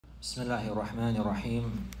بسم الله الرحمن الرحيم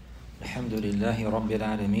الحمد لله رب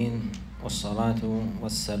العالمين والصلاة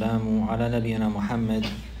والسلام على نبينا محمد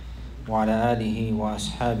وعلى آله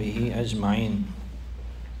وأصحابه أجمعين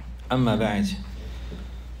أما بعد.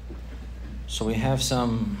 So we have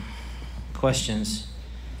some questions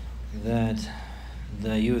that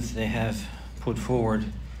the youth they have put forward,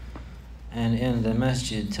 and in the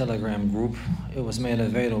Masjid Telegram group it was made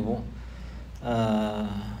available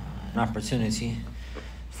an opportunity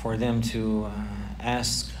for them to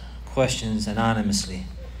ask questions anonymously.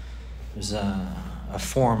 There's a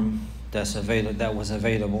form that was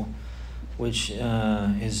available, which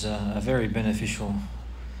is a very beneficial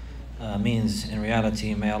means in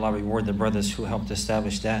reality. May Allah reward the brothers who helped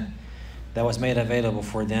establish that. That was made available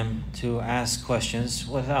for them to ask questions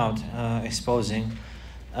without exposing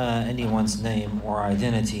anyone's name or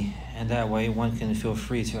identity, and that way one can feel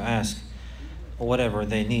free to ask whatever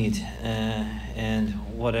they need and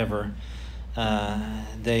whatever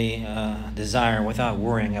they desire without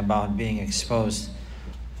worrying about being exposed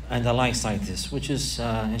and the likes like this, which is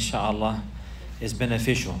inshallah is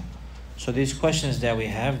beneficial. So these questions that we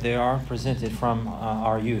have, they are presented from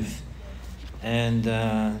our youth, and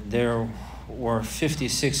there were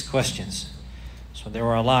 56 questions, so there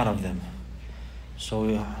were a lot of them. So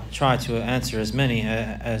we'll try to answer as many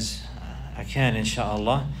as I can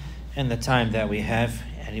inshallah in the time that we have,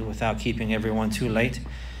 and without keeping everyone too late.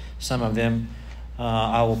 Some of them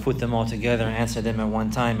I will put them all together and answer them at one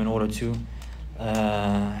time in order to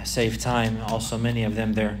save time. Also, many of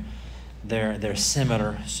them they're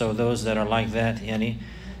similar, so those that are like that, they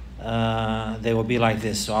will be like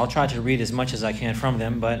this. So I'll try to read as much as I can from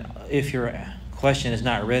them, but if your question is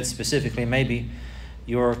not read specifically, maybe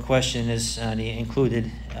your question is included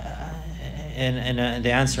in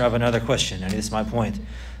the answer of another question, and this is my point.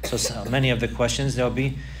 So many of the questions, they'll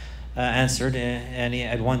be answered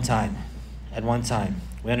at one time.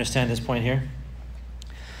 We understand this point here?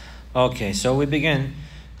 Okay, so we begin.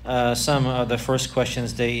 Some of the first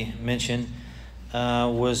questions they mentioned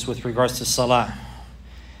was with regards to salah.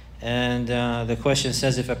 And the question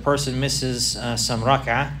says, if a person misses some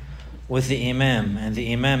rak'ah with the imam, and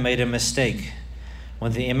the imam made a mistake,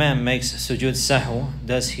 when the imam makes sujood sahw,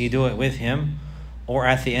 does he do it with him or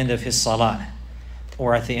at the end of his salah?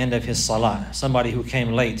 Somebody who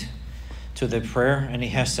came late to the prayer and he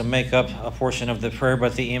has to make up a portion of the prayer,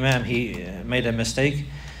 but the imam, he made a mistake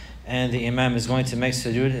and the imam is going to make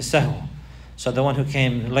sujood sahw. So the one who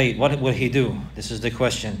came late, what will he do? This is the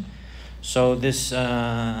question. So this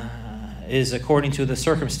is according to the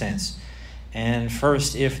circumstance. And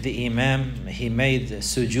first, if the imam, he made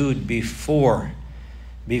sujood before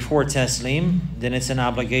taslim, then it's an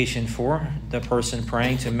obligation for the person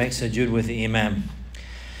praying to make sujood with the imam.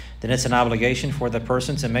 Then it's an obligation for the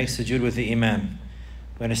person to make sujood with the imam.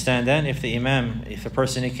 We understand that? If the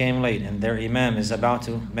person who came late and their imam is about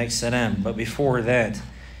to make salam, but before that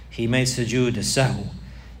he made sujood sahw,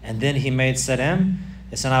 and then he made salam,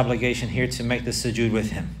 it's an obligation here to make the sujood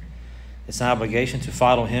with him. It's an obligation to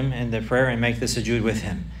follow him in the prayer and make the sujood with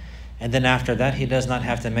him. And then after that, he does not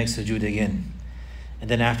have to make sujood again. And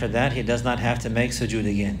then after that, he does not have to make sujood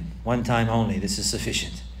again. One time only, this is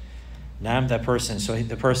sufficient. Now that person, so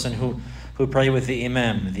the person who prayed with the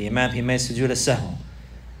imam, he made sujood sahw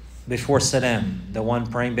before salam. The one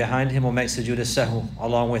praying behind him will make sujood sahw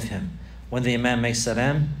along with him. When the imam makes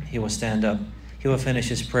salam, he will stand up. He will finish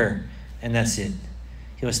his prayer, and that's it.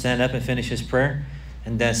 He will stand up and finish his prayer,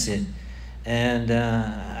 and that's it. And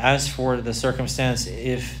as for the circumstance,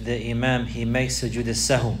 if the imam, he makes sujood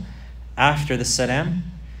sahw after the salam,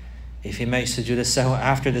 if he makes sujood sahw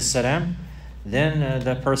after the salam, then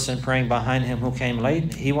the person praying behind him who came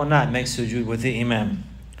late, he will not make sujood with the imam.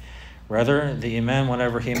 Rather, the imam,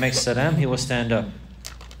 whenever he makes salam, he will stand up.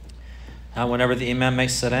 Now, whenever the imam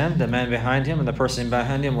makes salam, the man behind him and the person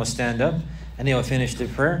behind him will stand up, and he will finish the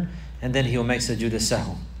prayer, and then he will make sujood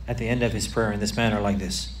sahw at the end of his prayer in this manner like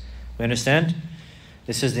this. We understand?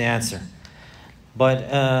 This is the answer. But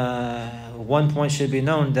one point should be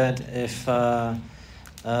known, that if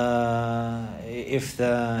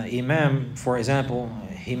the imam, for example,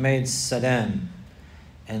 he made salam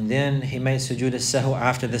and then he made sujood sahw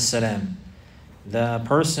after the salam, the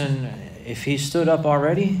person, if he stood up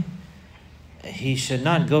already, he should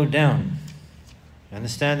not go down.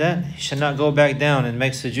 Understand that? He should not go back down and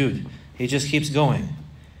make sujood. He just keeps going.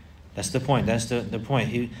 That's the point. That's the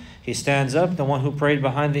point. He stands up. The one who prayed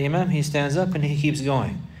behind the imam, he stands up and he keeps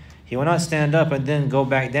going. He will not stand up and then go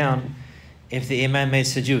back down if the imam made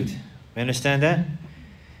sujood. You understand that?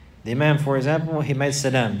 The imam, for example, he made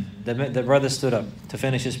salam. The brother stood up to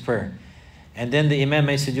finish his prayer. and then the imam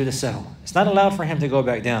makes sujood as-sahw. It's not allowed for him to go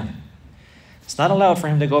back down. It's not allowed for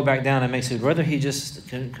him to go back down and make sujood. Rather, he just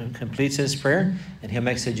completes his prayer and he'll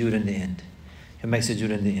make sujood in the end. He'll make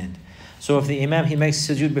sujood in the end. So if the imam, he makes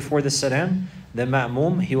sujood before the salam, the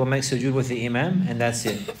ma'mum, he will make sujood with the imam, and that's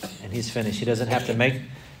it. And he's finished. He doesn't have to make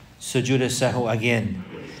sujood as-sahw again.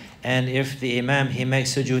 And if the imam, he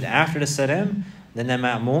makes sujood after the salam, then the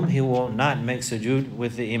ma'mum, he will not make sujood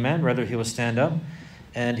with the imam. Rather, he will stand up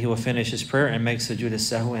and he will finish his prayer and make sujood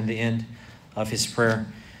as-sahw in the end of his prayer.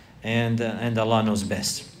 And Allah knows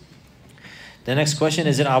best. The next question,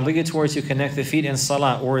 is it obligatory to connect the feet in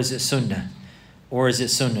salah, or is it sunnah? Or is it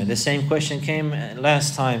sunnah? The same question came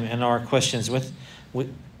last time in our questions with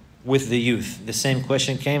the youth. The same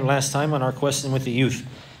question came last time on our question with the youth.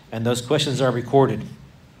 And those questions are recorded.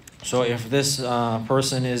 So if this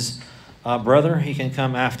person is a brother, he can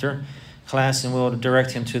come after class and we'll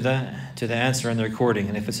direct him to the answer in the recording.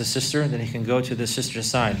 And if it's a sister, then he can go to the sister's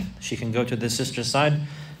side. She can go to the sister's side,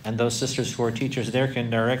 and those sisters who are teachers there can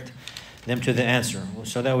direct them to the answer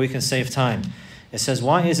so that we can save time. It says,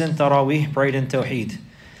 why isn't Taraweeh prayed in Tawheed?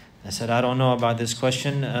 I said, I don't know about this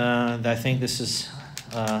question. I think this is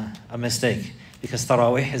a mistake, because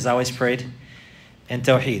Taraweeh is always prayed in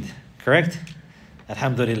Tawheed. Correct?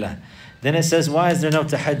 Alhamdulillah. Then it says, why is there no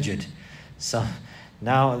Tahajjud? So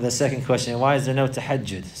now the second question, why is there no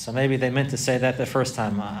Tahajjud? So maybe they meant to say that the first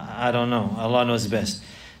time. I don't know. Allah knows best.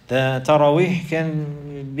 The Taraweeh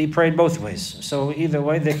can be prayed both ways. So either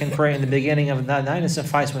way, they can pray in the beginning of that night and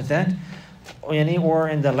suffice with that. Or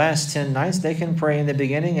in the last 10 nights, they can pray in the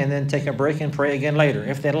beginning and then take a break and pray again later,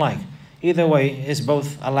 if they like. Either way is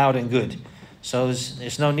both allowed and good. So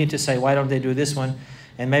there's no need to say, why don't they do this one?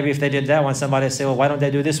 And maybe if they did that one, somebody will say, well, why don't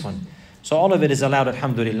they do this one? So all of it is allowed,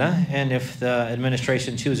 alhamdulillah. And if the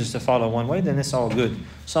administration chooses to follow one way, then it's all good.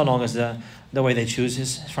 So long as the way they choose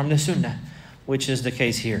is from the sunnah, which is the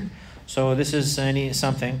case here. So this is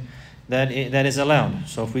something that is allowed.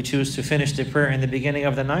 So if we choose to finish the prayer in the beginning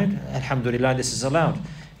of the night, alhamdulillah, this is allowed.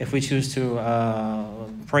 If we choose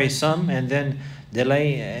to pray some and then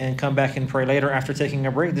delay and come back and pray later after taking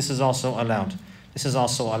a break, this is also allowed. This is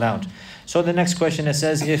also allowed. So the next question, it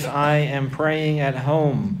says, if I am praying at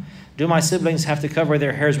home, do my siblings have to cover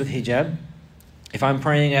their hairs with hijab? If I'm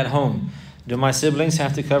praying at home, do my siblings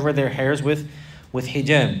have to cover their hairs with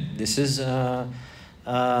hijab? This is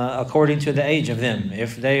according to the age of them.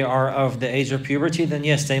 If they are of the age of puberty, then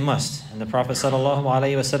yes, they must. And the Prophet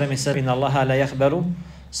ﷺ said, "Inna Allah la yaqbalu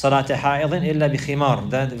salata ha'idin illa bi khimar."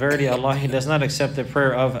 That verily Allah, He does not accept the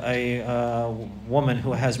prayer of a woman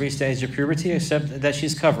who has reached the age of puberty, except that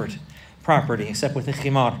she's covered properly, except with the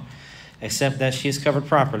khimar, except that she's covered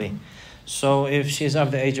properly. So if she's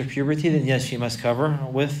of the age of puberty, then yes, she must cover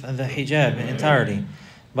with the hijab entirely.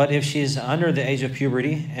 But if she's under the age of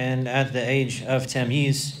puberty and at the age of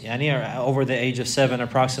tamyiz, yani over the age of 7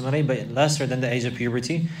 approximately, but lesser than the age of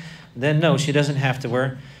puberty, then no, she doesn't have to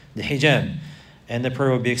wear the hijab, and the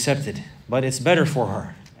prayer will be accepted. But it's better for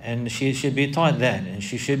her, and she should be taught that, and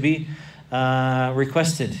she should be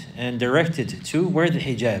requested and directed to wear the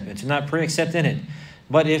hijab and to not pray except in it.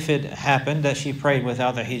 But if it happened that she prayed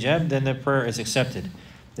without the hijab, then the prayer is accepted.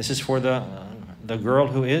 This is for the girl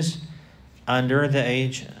who is under the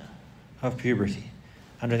age of puberty.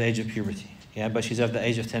 Under the age of puberty. Yeah, but she's of the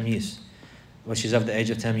age of tamyiz. But she's of the age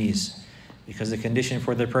of tamyiz. Because the condition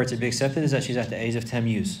for the prayer to be accepted is that she's at the age of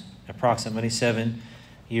tamyiz, approximately 7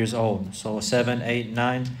 years old. So 7, 8,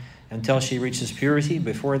 9, until she reaches purity.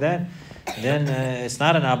 Before that, then it's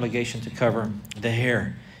not an obligation to cover the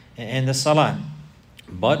hair in the salah.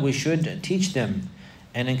 But we should teach them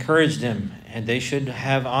and encourage them, and they should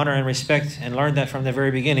have honor and respect and learn that from the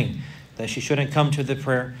very beginning, that she shouldn't come to the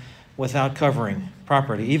prayer without covering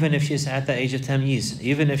properly, even if she's at the age of tamyiz,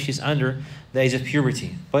 even if she's under the age of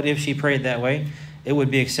puberty. But if she prayed that way, it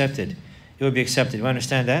would be accepted. It would be accepted. You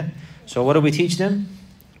understand that? So what do we teach them?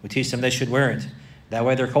 We teach them they should wear it. That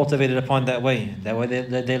way they're cultivated upon that way. That way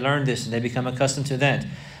they learn this and they become accustomed to that.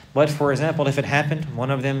 But for example, if it happened,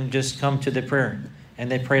 one of them just come to the prayer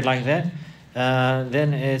and they prayed like that,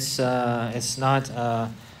 then it's not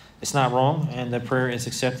wrong, and the prayer is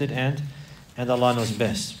accepted, and Allah knows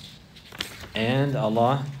best. And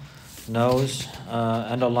Allah knows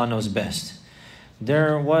best.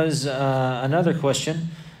 There was another question.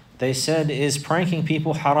 They said, is pranking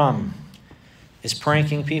people haram? Is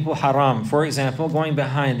pranking people haram? For example, going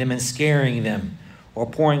behind them and scaring them, or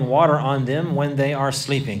pouring water on them when they are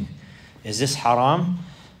sleeping. Is this haram?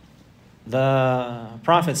 The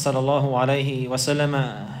Prophet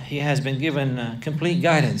ﷺ, he has been given complete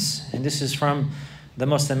guidance, and this is from the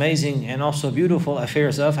most amazing and also beautiful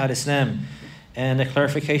affairs of Al-Islam. and the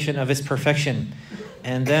clarification of its perfection,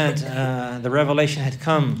 and that the revelation had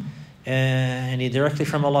come and directly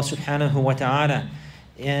from Allah subhanahu wa ta'ala.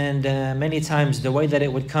 And many times the way that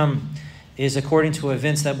it would come is according to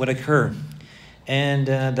events that would occur. And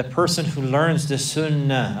the person who learns the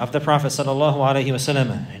sunnah of the Prophet sallallahu alaihi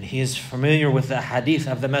wasallam, and he is familiar with the hadith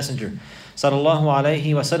of the Messenger sallallahu alaihi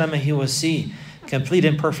wasallam, he will see complete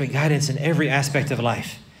and perfect guidance in every aspect of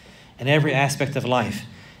life. In every aspect of life.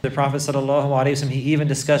 The Prophet sallallahu alaihi wasallam, he even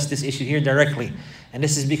discussed this issue here directly. And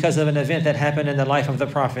this is because of an event that happened in the life of the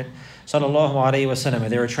Prophet sallallahu alaihi wasallam.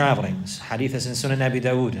 They were traveling. This hadith is in Sunan Abi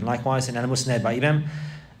Dawood, and likewise in Al-Musnad by Imam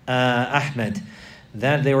Ahmed,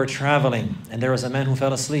 that they were traveling and there was a man who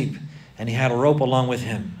fell asleep and he had a rope along with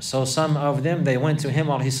him. So some of them, they went to him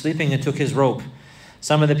while he's sleeping and took his rope.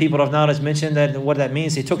 Some of the people of knowledge mentioned that what that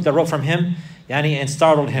means, he took the rope from him and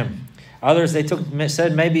startled him. Others, they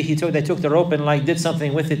said maybe they took the rope and did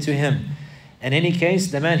something with it to him. In any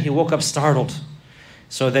case, the man, he woke up startled.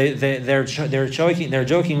 So they're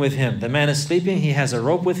joking with him. The man is sleeping, he has a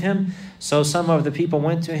rope with him. So some of the people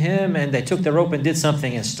went to him and they took the rope and did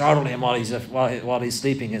something and startled him while he's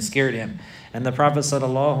sleeping and scared him. And the Prophet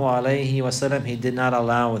sallallahu alaihi wasallam, he did not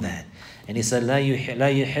allow that. And he said, لا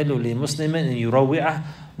يحل لمسلم أن يروع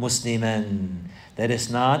مسلما. That it's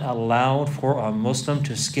not allowed for a Muslim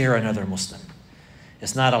to scare another Muslim.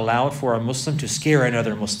 It's not allowed for a Muslim to scare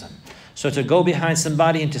another Muslim. So to go behind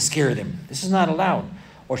somebody and to scare them, this is not allowed.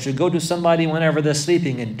 Or to go to somebody whenever they're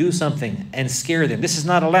sleeping and do something and scare them, this is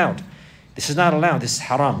not allowed. This is not allowed. This is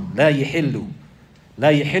haram. لا يحل.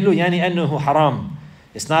 لا يحل يعني أنه حرام.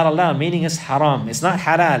 It's not allowed, meaning it's haram. It's not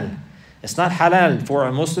halal. It's not halal for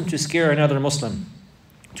a Muslim to scare another Muslim,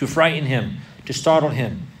 to frighten him, to startle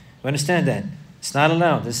him. You understand that? It's not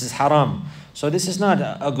allowed. This is haram. So this is not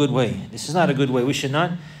a good way. This is not a good way. We should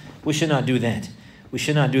not do that. We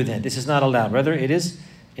should not do that. This is not allowed. Rather, it is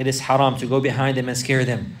haram to go behind them and scare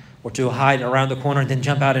them, or to hide around the corner and then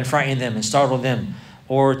jump out and frighten them and startle them,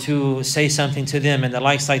 or to say something to them and the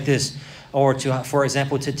likes like this, or to, for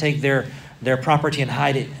example, to take their property and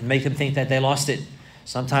hide it and make them think that they lost it.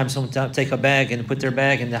 Sometimes someone take a bag and put their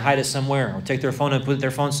bag and they hide it somewhere, or take their phone and put their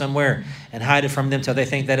phone somewhere and hide it from them till they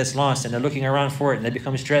think that it's lost, and they're looking around for it and they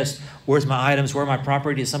become stressed. Where's my items? Where's my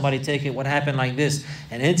property? Did somebody take it? What happened like this?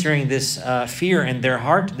 And entering this fear in their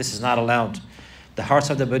heart, this is not allowed. The hearts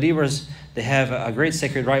of the believers, they have a great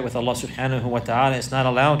sacred right with Allah subhanahu wa ta'ala. It's not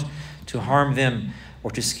allowed to harm them, or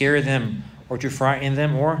to scare them, or to frighten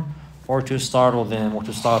them, or to startle them,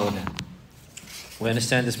 We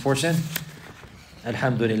understand this portion?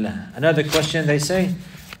 Alhamdulillah. Another question, they say,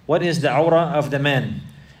 what is the awrah of the man?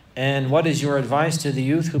 And what is your advice to the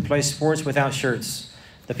youth who play sports without shirts?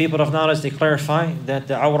 The people of knowledge, they clarify that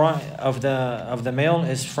the awrah of the male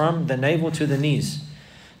is from the navel to the knees.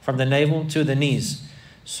 From the navel to the knees.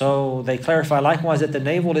 So they clarify likewise that the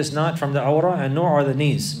navel is not from the awrah, and nor are the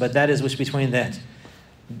knees, but that is which between that.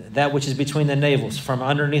 That which is between the navels, from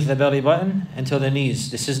underneath the belly button until the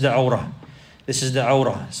knees. This is the awrah. This is the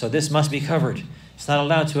awrah. So this must be covered. It's not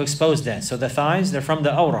allowed to expose that. So the thighs, they're from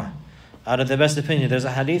the awrah. Out of the best opinion, there's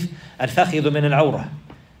a hadith, al-fakhidhu min al-awrah.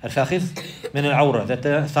 Al-fakhidh min al-awrah. That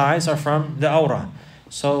the thighs are from the awrah.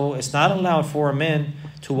 So it's not allowed for a man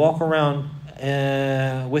to walk around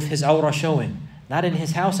with his awrah showing. Not in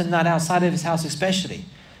his house and not outside of his house especially.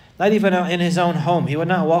 Not even in his own home. He would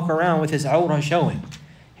not walk around with his awrah showing.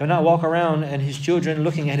 He would not walk around and his children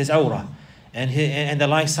looking at his awrah. And the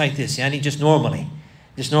likes like this. Yani just normally.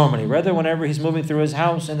 Rather, whenever he's moving through his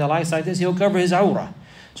house and the likes like this, he'll cover his awrah.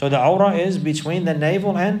 So the awrah is between the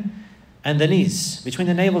navel and the knees. Between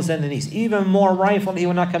the navels and the knees. Even more rifled, he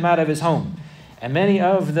will not come out of his home. And many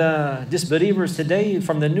of the disbelievers today,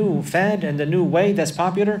 from the new fad and the new way that's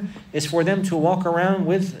popular, is for them to walk around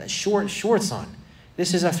with shorts on.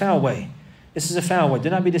 This is a foul way. Do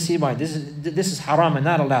not be deceived by it. This is haram and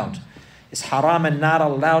not allowed. It's haram and not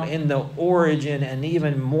allowed in the origin, and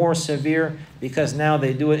even more severe because now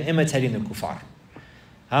they do it imitating the kuffar.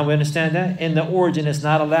 We understand that? In the origin, it's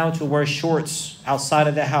not allowed to wear shorts outside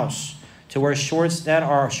of the house, to wear shorts that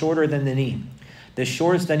are shorter than the knee. The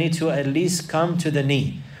shorts that need to at least come to the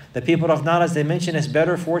knee. The people of knowledge, they mention it's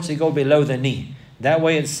better for it to go below the knee. That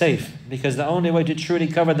way it's safe, because the only way to truly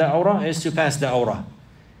cover the awrah is to pass the awrah.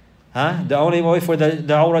 The only way for the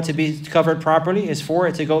awrah to be covered properly is for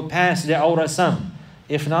it to go past the awrah some.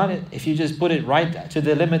 If not, if you just put it right to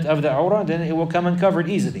the limit of the awrah, then it will come uncovered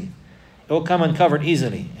easily.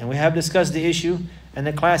 And we have discussed the issue in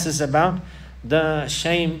the classes about the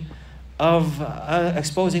shame of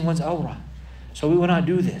exposing one's awrah. So we will not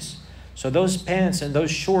do this. So those pants and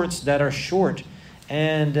those shorts that are short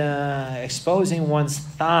and exposing one's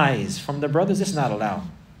thighs from the brothers, this is not allowed.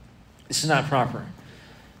 This is not proper.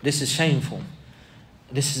 This is shameful.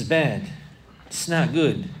 This is bad. It's not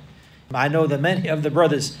good. I know that many of the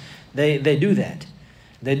brothers, they do that.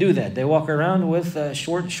 They do that. They walk around with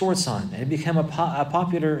shorts on. It became a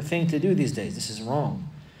popular thing to do these days. This is wrong.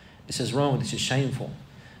 This is wrong. This is shameful.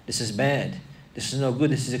 This is bad. This is no good.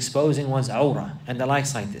 This is exposing one's awrah and the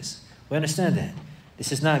likes like this. We understand that.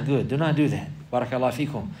 This is not good. Do not do that. Barakallahu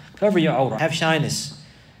fikum. Cover your awrah. Have shyness.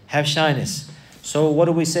 Have shyness. So what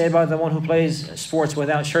do we say about the one who plays sports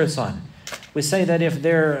without shirts on? We say that if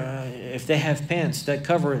they have pants that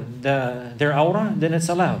cover their awrah, then it's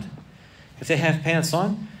allowed. If they have pants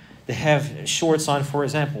on, they have shorts on, for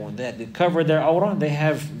example, that cover their awrah, they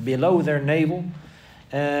have below their navel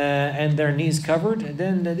and their knees covered,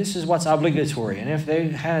 then this is what's obligatory. And if they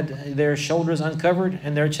had their shoulders uncovered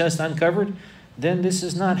and their chest uncovered, then this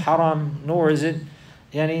is not haram, nor is it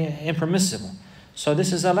impermissible. So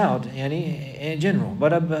this is allowed in general.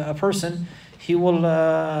 But a person, he will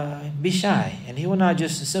be shy, and he will not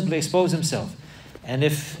just simply expose himself. And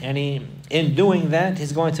if in doing that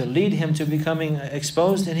is going to lead him to becoming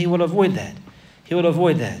exposed, and he will avoid that. He will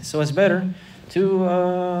avoid that. So it's better to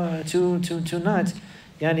not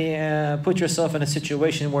put yourself in a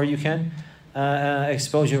situation where you can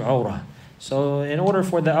expose your awrah. So in order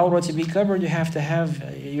for the awrah to be covered, you have to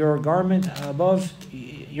have your garment above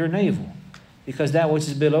your navel, because that which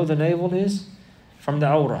is below the navel is from the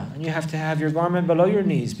awrah. And you have to have your garment below your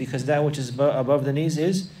knees, because that which is above the knees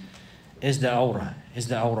is the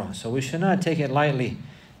awrah. So we should not take it lightly.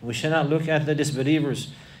 We should not look at the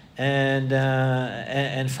disbelievers and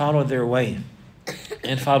follow their way.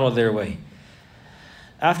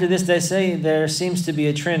 After this, they say there seems to be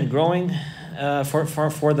a trend growing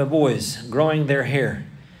for the boys, growing their hair.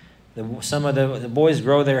 Some of the boys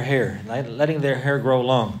grow their hair, letting their hair grow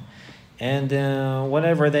long. And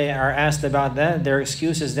whenever they are asked about that, their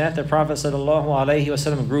excuse is that the Prophet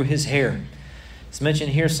ﷺ grew his hair. It's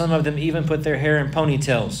mentioned here, some of them even put their hair in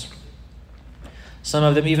ponytails.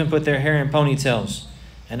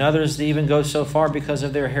 And others, they even go so far, because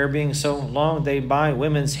of their hair being so long, they buy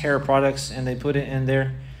women's hair products and they put it in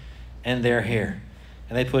their hair.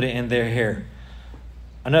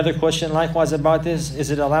 Another question likewise about this,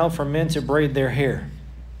 is it allowed for men to braid their hair?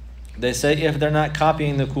 They say if they're not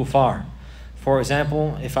copying the kuffar. For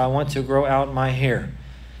example, if I want to grow out my hair.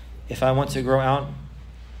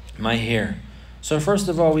 So first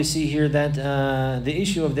of all, we see here that the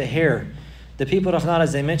issue of the hair, the people of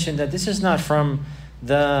knowledge, they mentioned that this is not from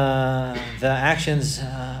the actions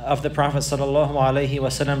of the Prophet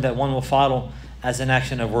ﷺ that one will follow as an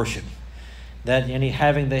action of worship. That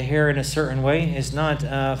having the hair in a certain way is not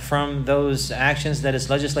from those actions that is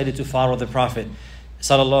legislated to follow the Prophet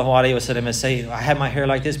ﷺ and say, I have my hair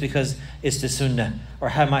like this because it's the sunnah, or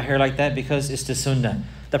I have my hair like that because it's the sunnah.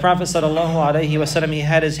 The Prophet ﷺ, he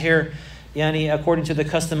had his hair according to the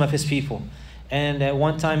custom of his people. And at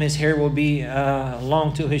one time his hair will be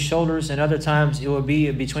long to his shoulders, and other times it will be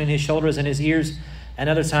between his shoulders and his ears, and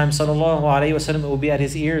other times sallallahu alaihi wasallam it will be at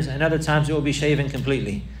his ears, and other times it will be shaven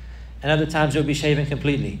completely. So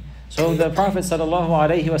the Prophet sallallahu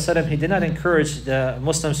alaihi wasallam, he did not encourage the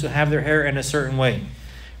Muslims to have their hair in a certain way.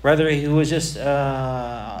 Rather, he was just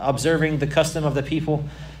observing the custom of the people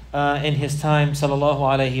in his time, sallallahu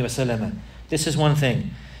alaihi wasallam. This is one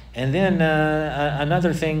thing. And then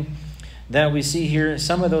another thing that we see here,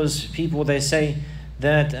 some of those people, they say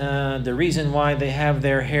that the reason why they have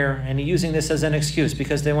their hair, and using this as an excuse,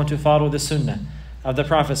 because they want to follow the sunnah of the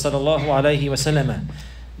Prophet sallallahu alaihi wasallam.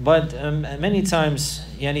 But many times,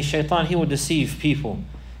 shaitan, he will deceive people,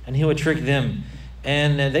 and he will trick them,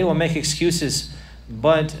 and they will make excuses.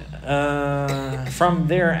 But from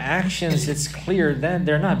their actions, it's clear that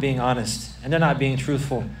they're not being honest, and they're not being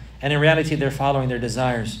truthful. And in reality, they're following their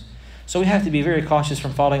desires. So we have to be very cautious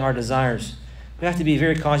from following our desires. We have to be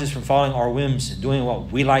very cautious from following our whims, doing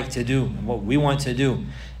what we like to do and what we want to do.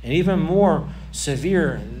 And even more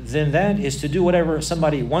severe than that is to do whatever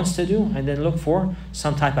somebody wants to do and then look for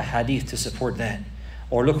some type of hadith to support that,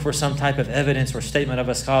 or look for some type of evidence or statement of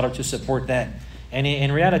a scholar to support that. And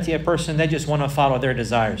in reality, a person, they just want to follow their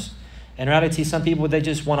desires. In reality, some people, they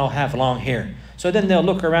just want to have long hair. So then they'll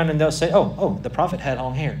look around and they'll say, oh, the Prophet had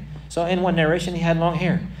long hair. So in one narration, he had long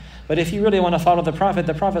hair. But if you really want to follow the Prophet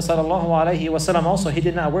sallallahu alaihi wasallam also, he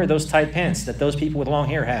did not wear those tight pants that those people with long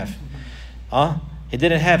hair have. He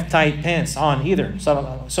didn't have tight pants on either.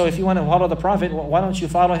 So if you want to follow the Prophet, why don't you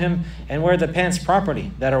follow him and wear the pants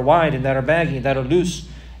properly, that are wide and that are baggy, that are loose?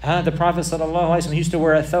 The Prophet sallallahu alaihi wasallam used to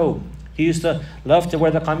wear a thobe. He He used to love to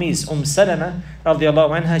wear the qamis. Salama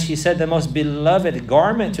radiallahu anha, she said the most beloved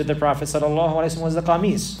garment to the Prophet sallallahu alaihi wasallam was the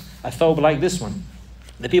qamis, a thobe like this one.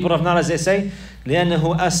 The people of knowledge, they say,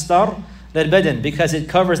 لِأَنَّهُ أَسْتَرْ لِلْبَدَنِ, because it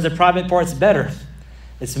covers the private parts better.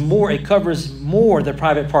 It covers more the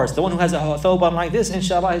private parts. The one who has a thobe on like this,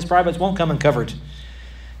 inshallah, his privates won't come uncovered.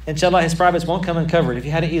 Inshallah, his privates won't come uncovered. If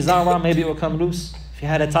you had an izar on, maybe it will come loose. If you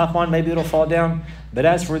had a top on, maybe it'll fall down. But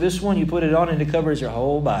as for this one, you put it on and it covers your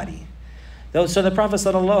whole body. So the Prophet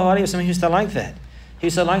sallallahu alaihi wasallam used to like that. He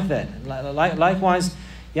used to like that. Likewise,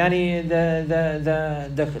 yani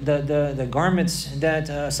the garments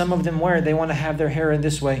that some of them wear, they want to have their hair in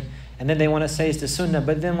this way, and then they want to say it's the sunnah.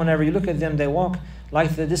 But then whenever you look at them, they walk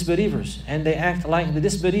like the disbelievers, and they act like the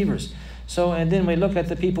disbelievers. So, and then we look at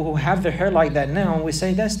the people who have their hair like that now, and we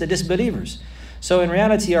say that's the disbelievers. So in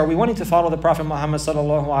reality, are we wanting to follow the Prophet Muhammad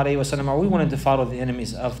sallallahu alaihi wasallam? Or are we wanting to follow the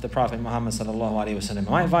enemies of the Prophet Muhammad sallallahu alaihi wasallam?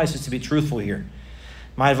 My advice is to be truthful here.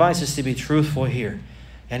 My advice is to be truthful here,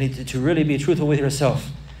 and to really be truthful with yourself,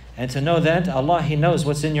 and to know that Allah, He knows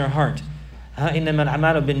what's in your heart. إِنَّمَا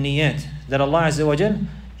الْأَعْمَالُ بِالنِّيَّاتِ, that Allah Azza wa Jal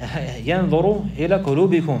يَنْظُرُ إِلَى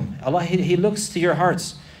قُلُوبِكُمْ. Allah, He looks to your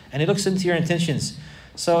hearts, and He looks into your intentions.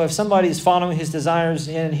 So if somebody is following his desires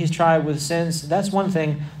and he's tried with sins, that's one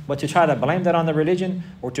thing. But to try to blame that on the religion,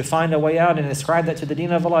 or to find a way out and ascribe that to the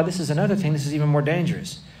deen of Allah, this is another thing. This is even more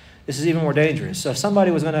dangerous. This is even more dangerous. So if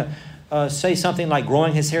somebody was going to say something like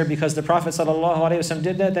growing his hair because the Prophet ﷺ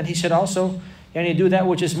did that, then he should also do that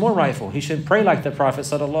which is more rightful. He should pray like the Prophet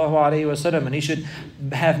ﷺ, and he should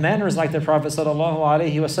have manners like the Prophet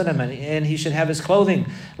ﷺ, and he should have his clothing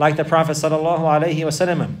like the Prophet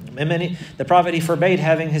ﷺ. The Prophet, he forbade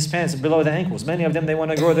having his pants below the ankles. Many of them, they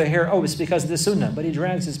want to grow their hair. Oh, it's because of the sunnah, but he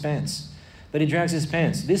drags his pants.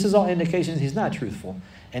 This is all indications he's not truthful,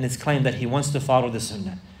 and it's claimed that he wants to follow the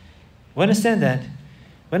sunnah. We understand that.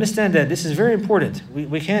 This is very important.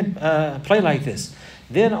 We can't play like this.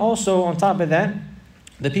 Then also on top of that,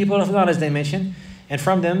 the people of God, as they mentioned, and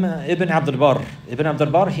from them Ibn Abdul Barr. Ibn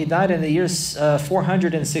Abdul Barr, he died in the year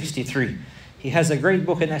 463. He has a great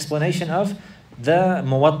book, an explanation of the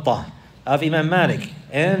Muwatta of Imam Malik.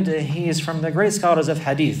 And he is from the great scholars of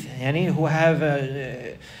hadith, who have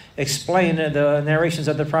explained the narrations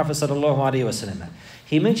of the Prophet ﷺ.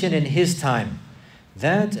 He mentioned in his time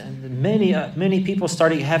that many people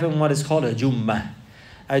started having what is called a jummah.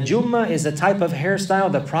 A jummah is a type of hairstyle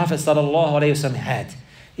the Prophet ﷺ had.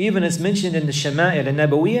 Even it's mentioned in the Shama'il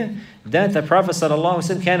al-Nabawiyyah that the Prophet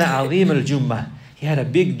ﷺ kana azim al-jummah. He had a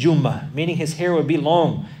big jummah, meaning his hair would be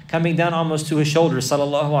long, coming down almost to his shoulders,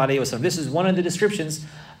 sallallahu alayhi wasallam. This is one of the descriptions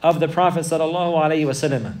of the Prophet sallallahu alayhi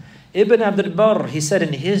wasallam. Ibn Abdul Barr, he said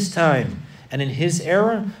in his time and in his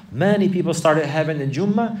era, many people started having the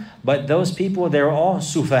jummah, but those people, they were all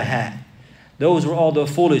sufaha. Those were all the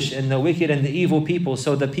foolish and the wicked and the evil people.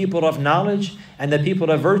 So the people of knowledge and the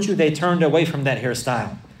people of virtue, they turned away from that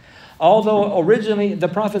hairstyle. Although originally the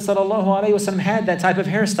Prophet ﷺ had that type of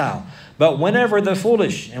hairstyle. But whenever the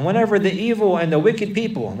foolish and whenever the evil and the wicked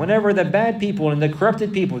people, whenever the bad people and the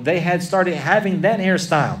corrupted people, they had started having that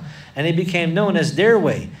hairstyle and it became known as their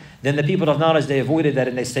way, then the people of knowledge, they avoided that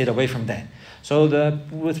and they stayed away from that. So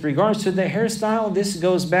with regards to the hairstyle, this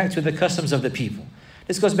goes back to the customs of the people.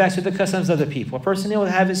 This goes back to the customs of the people. A person will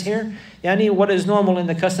have his hair, what is normal in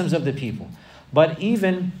the customs of the people. But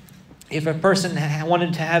even if a person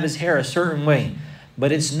wanted to have his hair a certain way,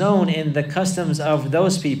 but it's known in the customs of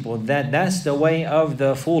those people that that's the way of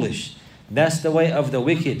the foolish, that's the way of the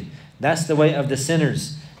wicked, that's the way of the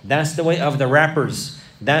sinners, that's the way of the rappers,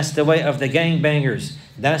 that's the way of the gangbangers,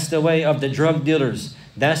 that's the way of the drug dealers,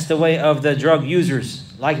 that's the way of the drug users,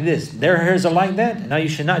 like this. Their hairs are like that. Now you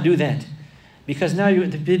should not do that. Because now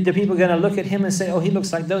the people are going to look at him and say, oh, he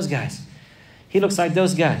looks like those guys. He looks like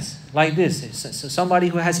those guys, like this. So somebody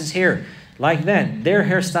who has his hair like that, their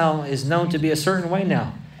hairstyle is known to be a certain way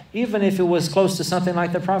now. Even if it was close to something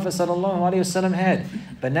like the Prophet ﷺ had.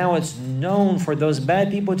 But now it's known for those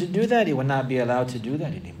bad people to do that. He would not be allowed to do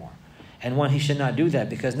that anymore. And he should not do that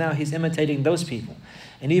because now he's imitating those people.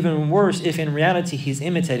 And even worse, if in reality he's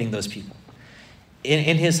imitating those people.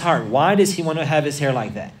 In his heart, why does he want to have his hair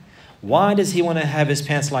like that? Why does he want to have his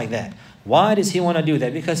pants like that? Why does he want to do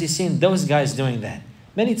that? Because he's seen those guys doing that.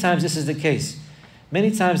 Many times this is the case. Many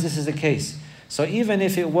times this is the case. So even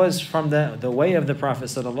if it was from the way of the Prophet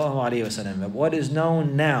ﷺ, what is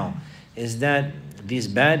known now is that these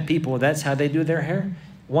bad people, that's how they do their hair.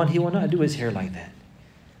 He will not do his hair like that.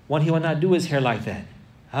 He will not do his hair like that.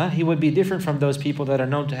 He would be different from those people that are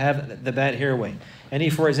known to have the bad hair way.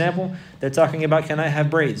 And for example, they're talking about, can I have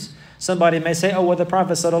braids? Somebody may say, oh, well, the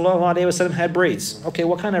Prophet ﷺ had braids. Okay,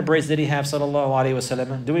 what kind of braids did he have, sallallahu alaihi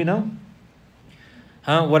wasallam? Do we know?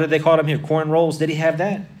 What did they call them here? Corn rolls. Did he have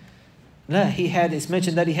that? No, it's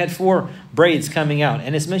mentioned that he had 4 braids coming out.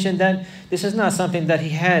 And it's mentioned that this is not something that he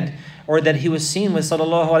had or that he was seen with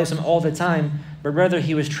sallallahu alaihi wasallam all the time, but rather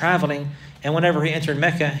he was traveling, and whenever he entered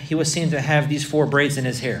Mecca, he was seen to have these 4 braids in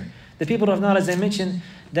his hair. The people of knowledge, they mentioned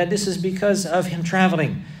that this is because of him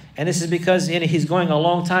traveling. And this is because he's going a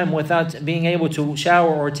long time without being able to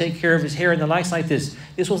shower or take care of his hair and the likes like this.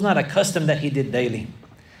 This was not a custom that he did daily.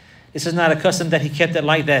 This is not a custom that he kept it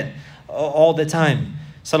like that all the time.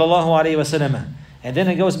 Sallallahu alaihi wasallam. And then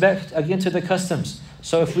it goes back again to the customs.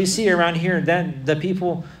 So if we see around here that the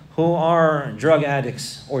people who are drug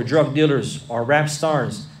addicts or drug dealers or rap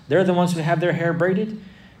stars, they're the ones who have their hair braided,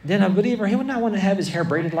 then a believer, he would not want to have his hair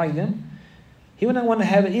braided like them. He would not want to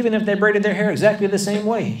have it, even if they braided their hair exactly the same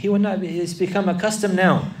way. He would not be, it's become a custom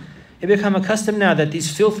now. It become a custom now that these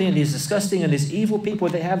filthy and these disgusting and these evil people,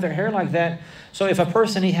 they have their hair like that. So if a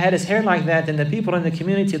person, he had his hair like that, then the people in the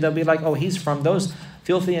community, they'll be like, oh, he's from those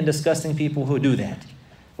filthy and disgusting people who do that.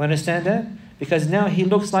 You understand that? Because now he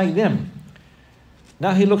looks like them.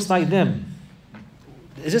 Now he looks like them.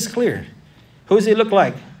 Is this clear? Who does he look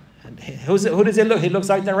like? Who does he look? He looks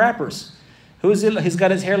like the rappers. He's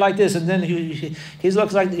got his hair like this, and then he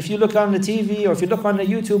looks like, if you look on the TV or if you look on the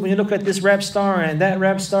YouTube and you look at this rap star and that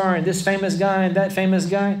rap star and this famous guy and that famous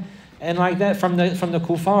guy, and like that from the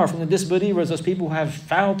kuffar, from the disbelievers, those people who have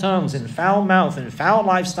foul tongues and foul mouth and foul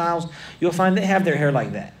lifestyles, you'll find they have their hair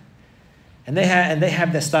like that, and they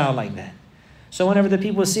have their style like that. So whenever the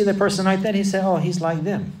people see the person like that, he say, oh, he's like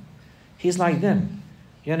them. He's like them.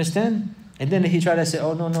 You understand? And then he tried to say,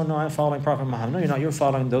 oh, no, I'm following Prophet Muhammad. No, you're not. You're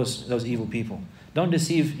following those evil people. Don't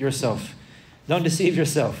deceive yourself. Don't deceive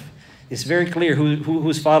yourself. It's very clear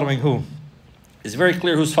who's following who. It's very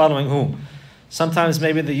clear who's following who. Sometimes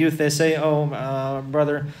maybe the youth, they say, oh,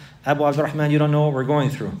 brother Abu Abdurrahman, you don't know what we're going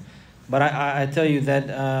through. But I tell you that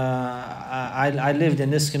I lived in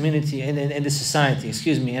this community, in this society,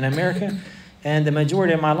 in America, and the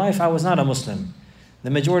majority of my life, I was not a Muslim. The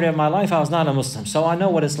majority of my life, I was not a Muslim. So I know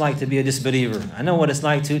what it's like to be a disbeliever. I know what it's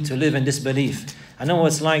like to live in disbelief. I know what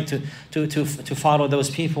it's like to follow those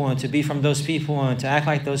people and to be from those people and to act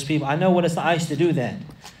like those people. I know what it's like. I used to do that.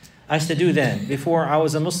 I used to do that. Before I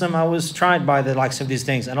was a Muslim, I was tried by the likes of these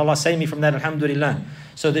things. And Allah saved me from that, alhamdulillah.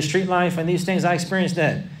 So the street life and these things, I experienced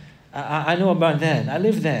that. I know about that. I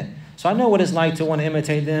lived that. So I know what it's like to want to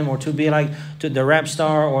imitate them or to be like to the rap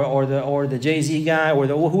star or the Jay-Z guy or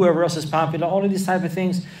whoever else is popular. All of these type of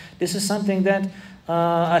things. This is something that,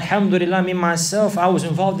 alhamdulillah, me myself, I was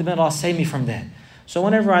involved in. Allah saved me from that. So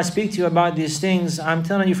whenever I speak to you about these things, I'm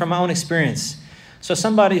telling you from my own experience. So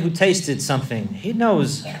somebody who tasted something, he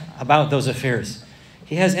knows about those affairs.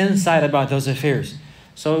 He has insight about those affairs.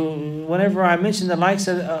 So whenever I mention the likes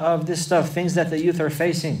of this stuff, things that the youth are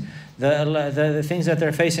facing, the things that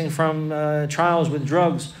they're facing from trials with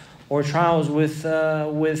drugs or trials with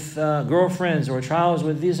girlfriends or trials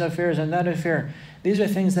with these affairs and that affair, these are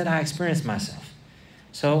things that I experienced myself.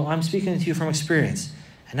 So I'm speaking to you from experience.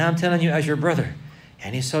 And now I'm telling you as your brother.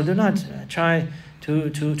 And so do not try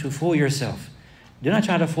to fool yourself. Do not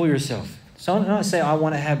try to fool yourself. So do not say, I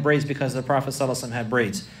want to have braids because the Prophet ﷺ had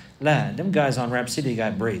braids. La, them guys on Rap City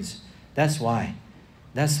got braids. That's why.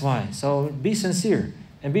 That's why. So be sincere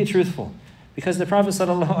and be truthful. Because the Prophet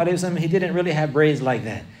ﷺ, he didn't really have braids like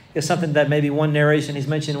that. It's something that maybe one narration he's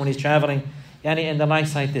mentioned when he's traveling, and the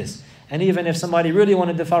likes like this. And even if somebody really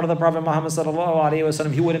wanted to follow the Prophet Muhammad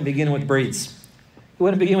ﷺ, he wouldn't begin with braids. He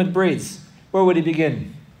wouldn't begin with braids. Where would he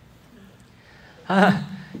begin?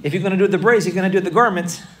 If you're going to do the braids, you're going to do the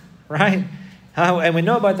garment, right? And we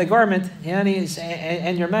know about the garment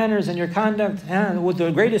and your manners and your conduct. With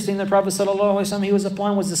the greatest thing the Prophet ﷺ he was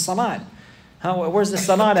applying was the salat. Where's the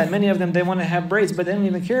salat at? Many of them, they want to have braids, but they don't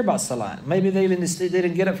even care about salat. Maybe they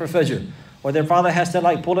didn't get up for fajr, or their father has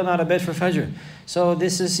to pull them out of bed for fajr. So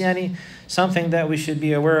this is something that we should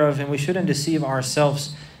be aware of, and we shouldn't deceive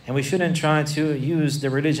ourselves, and we shouldn't try to use the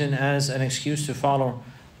religion as an excuse to follow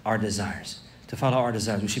our desires.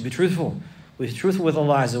 We should be truthful. We're truthful with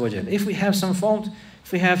Allah Azza wa Jal. If we have some fault,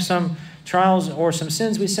 if we have some trials or some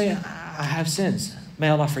sins, we say, I have sins. May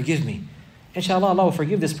Allah forgive me. Inshallah, Allah will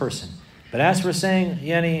forgive this person. But as for saying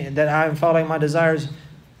that I'm following my desires,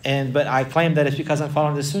 but I claim that it's because I'm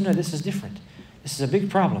following the Sunnah, this is different. This is a big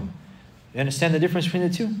problem. You understand the difference between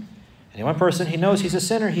the two? And one person, he knows he's a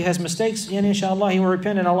sinner, he has mistakes, inshallah, he will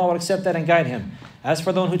repent and Allah will accept that and guide him. As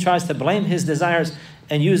for the one who tries to blame his desires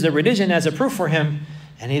and use the religion as a proof for him,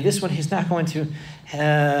 and this one, he's not going to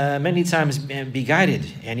many times be guided.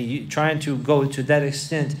 And he trying to go to that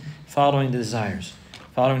extent, following the desires.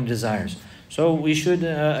 So we should,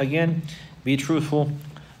 again, be truthful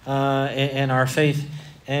in our faith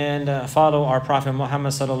and follow our Prophet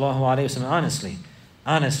Muhammad sallallahu alaihi wasallam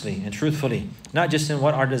honestly and truthfully, not just in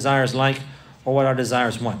what our desires like or what our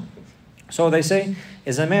desires want. So they say,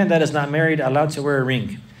 is a man that is not married allowed to wear a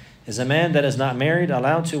ring? Is a man that is not married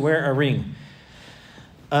allowed to wear a ring?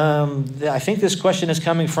 I think this question is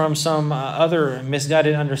coming from some other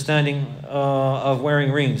misguided understanding of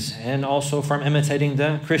wearing rings, and also from imitating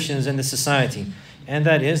the Christians in the society. And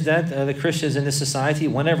that is that the Christians in this society,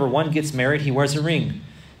 whenever one gets married, he wears a ring.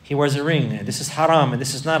 He wears a ring. And this is haram, and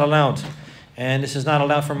this is not allowed. And this is not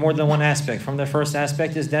allowed from more than one aspect. From the first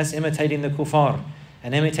aspect is that's imitating the kuffar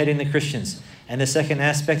and imitating the Christians. And the second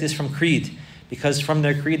aspect is from creed, because from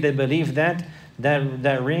their creed they believe that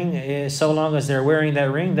ring is, so long as they're wearing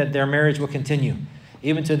that ring, that their marriage will continue.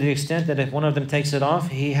 Even to the extent that if one of them takes it off,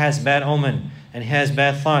 he has bad omen and he has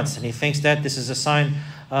bad thoughts, and he thinks that this is a sign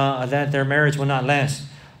that their marriage will not last.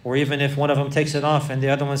 Or even if one of them takes it off and the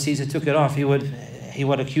other one sees he took it off, he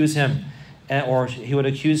would accuse him, or he would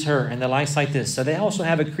accuse her, and the likes like this. So they also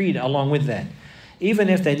have a creed along with that. Even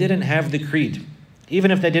if they didn't have the creed,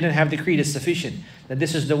 it's sufficient that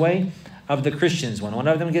this is the way of the Christians. When one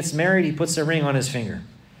of them gets married, he puts a ring on his finger,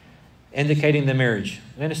 indicating the marriage.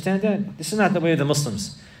 You understand that? This is not the way of the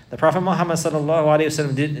Muslims. The Prophet Muhammad sallallahu alaihi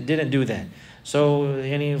wasallam didn't do that.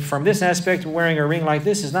 So from this aspect, wearing a ring like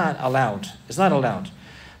this is not allowed. It's not allowed.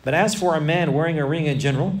 But as for a man wearing a ring in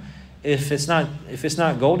general, if it's not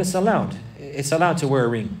gold, it's allowed. It's allowed to wear a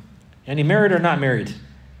ring. Any married or not married?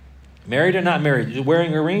 Married or not married? You're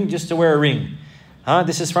wearing a ring just to wear a ring.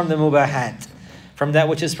 This is from the mubahat, from that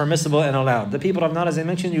which is permissible and allowed. The people of knowledge, as I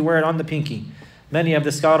mentioned, you wear it on the pinky. Many of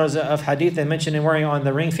the scholars of hadith, they mention in wearing on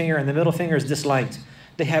the ring finger, and the middle finger is disliked.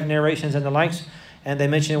 They have narrations and the likes, and they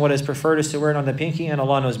mention what is preferred is to wear it on the pinky, and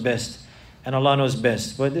Allah knows best. And Allah knows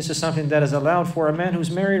best. But this is something that is allowed for a man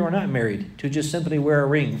who's married or not married, to just simply wear a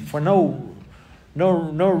ring for no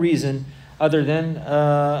reason other than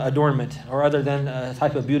adornment, or other than a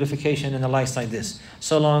type of beautification and the likes like this.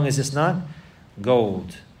 So long as it's not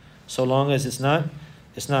gold. So long as it's not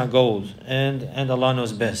gold. And Allah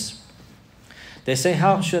knows best. They say,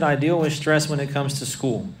 how should I deal with stress when it comes to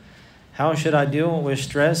school? How should I deal with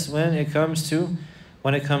stress when it comes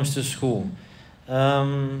to school?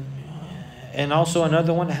 And also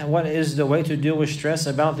another one, what is the way to deal with stress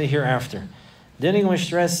about the hereafter? Dealing with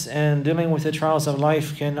stress and dealing with the trials of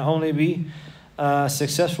life can only be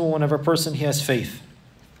successful whenever a person has faith.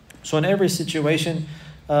 So in every situation,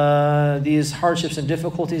 these hardships and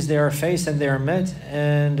difficulties, they are faced and they are met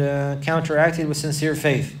and counteracted with sincere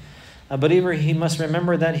faith. A believer, he must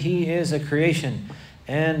remember that he is a creation,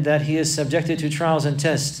 and that he is subjected to trials and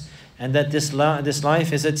tests, and that this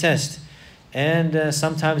life is a test. And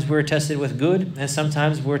sometimes we're tested with good, and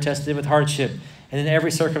sometimes we're tested with hardship. And in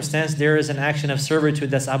every circumstance, there is an action of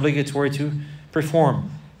servitude that's obligatory to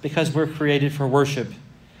perform, because we're created for worship.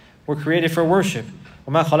 We're created for worship.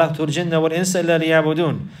 وَمَا خَلَقْتُ الْجِنَّ وَالْإِنسَ إِلَّا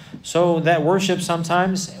لِيَعْبُدُونَ. So that worship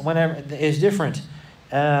sometimes is different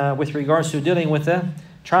with regards to dealing with the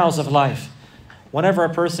trials of life. Whenever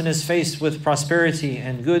a person is faced with prosperity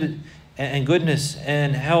and goodness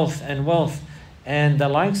and health and wealth and the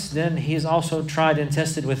likes, then he's also tried and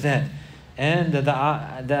tested with that. And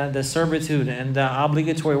the servitude and the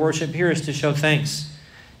obligatory worship here is to show thanks.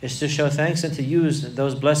 It's to show thanks and to use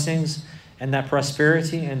those blessings and that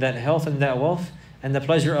prosperity and that health and that wealth and the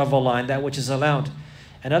pleasure of Allah and that which is allowed.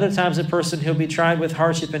 And other times a person, he'll be tried with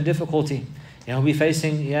hardship and difficulty. He'll be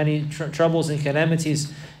facing troubles and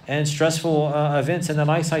calamities and stressful events and the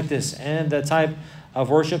likes like this. And the type of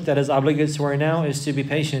worship that is obligatory now is to be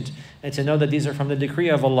patient and to know that these are from the decree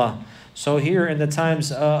of Allah. So here in the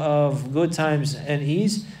times of good times and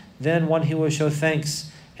ease, then one, he will show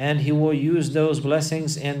thanks and he will use those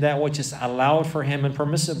blessings in that which is allowed for him and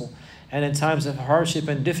permissible. And in times of hardship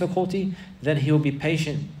and difficulty, then he will be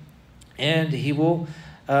patient and he will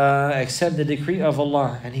accept the decree of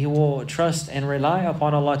Allah, and he will trust and rely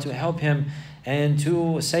upon Allah to help him and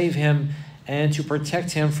to save him and to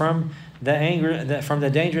protect him from the anger, from the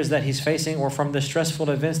dangers that he's facing, or from the stressful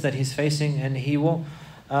events that he's facing, and he will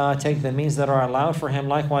take the means that are allowed for him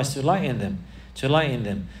likewise to lighten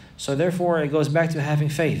them. So therefore it goes back to having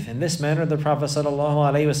faith. In this manner, the Prophet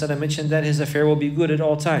ﷺ mentioned that his affair will be good at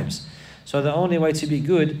all times. So the only way to be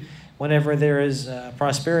good whenever there is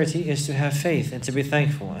prosperity is to have faith and to be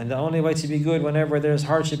thankful. And the only way to be good whenever there's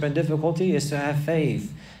hardship and difficulty is to have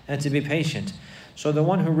faith and to be patient. So the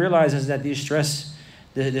one who realizes that the stress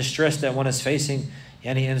that one is facing,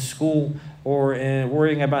 in school or in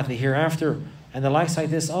worrying about the hereafter and the likes like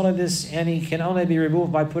this, all of this can only be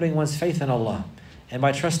removed by putting one's faith in Allah and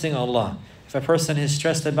by trusting Allah. If a person is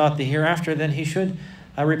stressed about the hereafter, then he should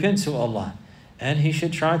repent to Allah. And he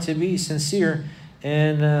should try to be sincere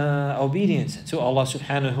and obedient to Allah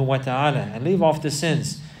subhanahu wa ta'ala and leave off the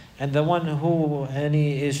sins. And the one who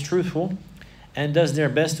is truthful and does their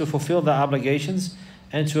best to fulfill the obligations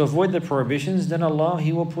and to avoid the prohibitions, then Allah,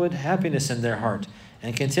 He will put happiness in their heart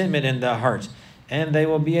and contentment in their heart. And they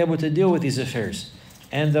will be able to deal with these affairs.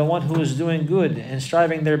 And the one who is doing good and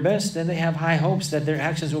striving their best, then they have high hopes that their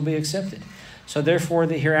actions will be accepted. So therefore,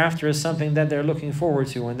 the hereafter is something that they're looking forward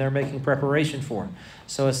to and they're making preparation for.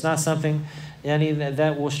 So it's not something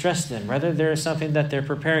that will stress them. Rather, there is something that they're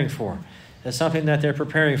preparing for. It's something that they're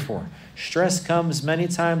preparing for. Stress comes many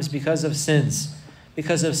times because of sins.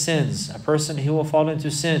 Because of sins. A person, he will fall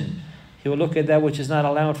into sin. He will look at that which is not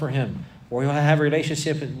allowed for him. Or he'll have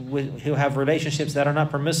relationships that are not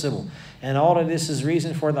permissible. And all of this is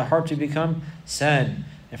reason for the heart to become sad.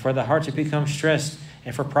 And for the heart to become stressed.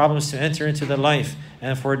 And for problems to enter into the life.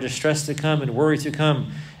 And for distress to come and worry to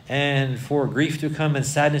come. And for grief to come and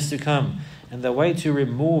sadness to come. And the way to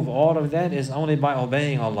remove all of that is only by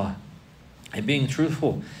obeying Allah. And being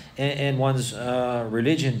truthful in one's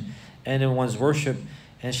religion and in one's worship.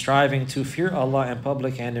 And striving to fear Allah in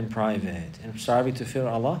public and in private. And striving to fear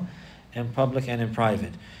Allah in public and in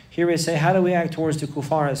private. Here we say, how do we act towards the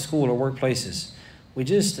kuffar at school or workplaces? We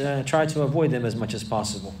just try to avoid them as much as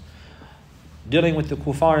possible. Dealing with the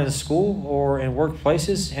kuffar in school or in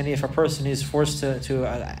workplaces, and if a person is forced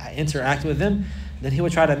to interact with them, then he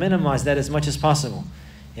would try to minimize that as much as possible.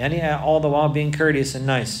 All the while being courteous and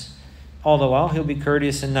nice. All the while he'll be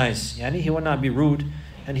courteous and nice. He will not be rude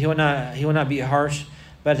and he will not be harsh.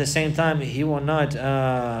 But at the same time, he will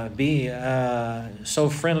not be so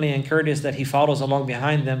friendly and courteous that he follows along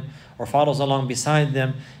behind them or follows along beside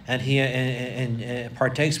them and he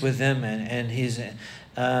partakes with them and he's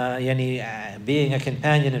being a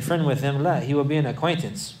companion and friend with them. He will be an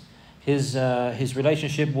acquaintance. His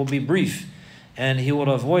relationship will be brief and he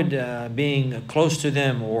will avoid being close to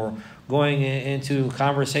them or going into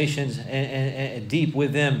conversations and deep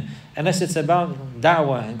with them. Unless it's about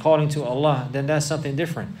da'wah and calling to Allah, then that's something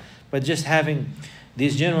different. But just having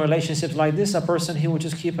these general relationships like this, a person, he will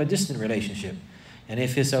just keep a distant relationship. And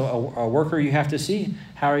if it's a worker you have to see,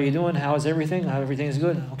 how are you doing? How is everything? How everything is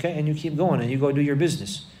good? Okay, and you keep going and you go do your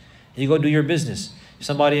business. You go do your business.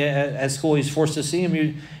 Somebody at school, he's forced to see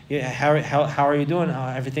him. How are you doing?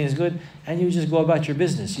 Everything is good. And you just go about your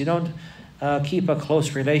business. You don't keep a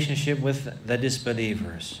close relationship with the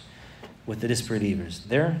disbelievers.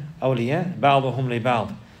 They're awliya, ba'duhum li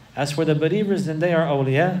ba'd. As for the believers, then they are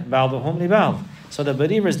awliya, ba'duhum li ba'd. So the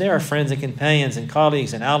believers, they are friends and companions and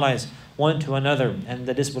colleagues and allies one to another. And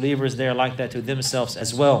the disbelievers, they are like that to themselves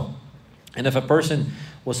as well. And if a person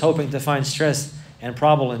was hoping to find stress and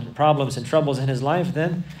problems and troubles in his life,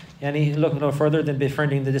 then he look no further than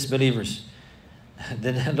befriending the disbelievers.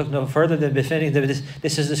 Then look no further than befriending them.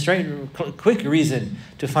 This is the straight, quick reason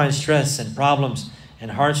to find stress and problems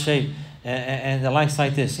and hardship and the likes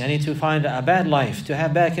like this. You need to find a bad life, to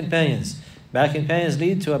have bad companions. Bad companions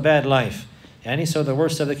lead to a bad life. So the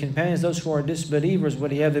worst of the companions, those who are disbelievers,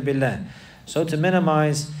 waliyadu billah. So to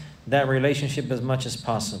minimize that relationship as much as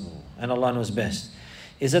possible. And Allah knows best.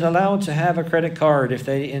 Is it allowed to have a credit card if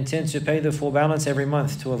they intend to pay the full balance every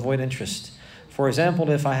month to avoid interest? For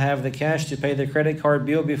example, if I have the cash to pay the credit card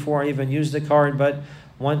bill before I even use the card, but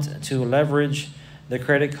want to leverage the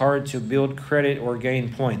credit card to build credit or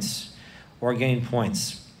gain points.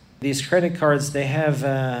 These credit cards, they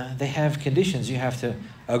have conditions you have to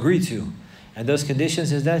agree to. And those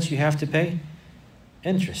conditions is that you have to pay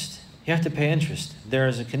interest. You have to pay interest. There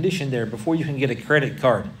is a condition there before you can get a credit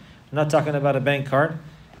card. I'm not talking about a bank card,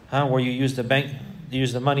 where you use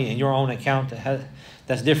the money in your own account.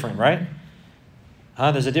 That's different, right?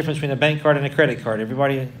 There's a difference between a bank card and a credit card.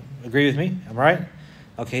 Everybody agree with me? Am I right?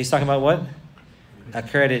 Okay, he's talking about what? A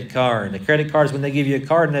credit card. A credit card is when they give you a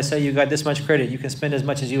card and they say you got this much credit. You can spend as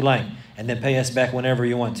much as you like and then pay us back whenever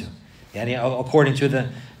you want to. According to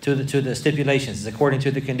the stipulations, according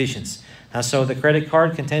to the conditions. So the credit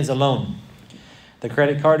card contains a loan. The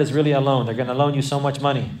credit card is really a loan. They're going to loan you so much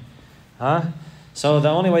money. So the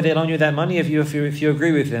only way they loan you that money if you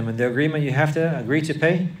agree with them. In the agreement, you have to agree to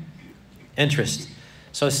pay interest.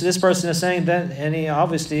 So this person is saying that, and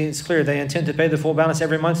obviously it's clear they intend to pay the full balance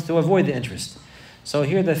every month to avoid the interest. So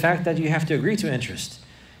here the fact that you have to agree to interest.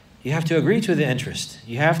 You have to agree to the interest.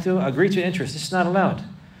 You have to agree to interest. It's not allowed.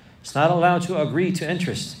 It's not allowed to agree to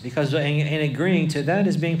interest because in agreeing to that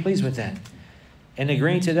is being pleased with that. And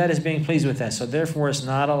agreeing to that is being pleased with that. So therefore it's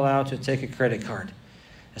not allowed to take a credit card.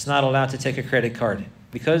 It's not allowed to take a credit card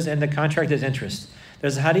because in the contract is interest.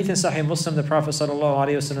 There's a hadith in Sahih Muslim, the Prophet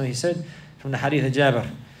ﷺ, he said, from the hadith of Jabir,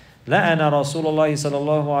 لَأَنَا رَسُولُ اللَّهِ صَلَى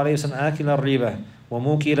اللَّهُ عَلَيْهِ وَسَلَّمَ آكِلَ الرِّبَى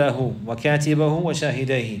وَمُوكِلَهُ وَكَاتِبَهُ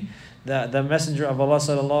وَشَاهِدَيْهِ. The Messenger of Allah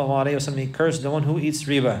sallallahu alayhi wasallam, he cursed the one who eats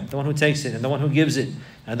riba, the one who takes it, and the one who gives it,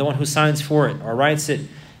 and the one who signs for it or writes it,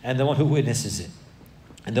 and the one who witnesses it,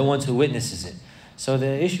 and the ones who witnesses it. So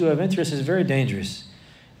the issue of interest is very dangerous.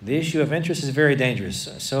 The issue of interest is very dangerous.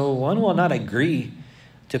 So one will not agree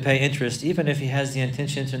to pay interest even if he has the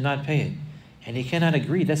intention to not pay it. And he cannot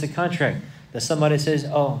agree. That's a contract. That somebody says,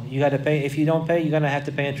 oh, you got to pay. If you don't pay, you're going to have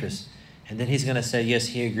to pay interest. And then he's going to say, yes,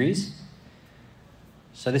 he agrees.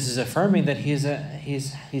 So this is affirming that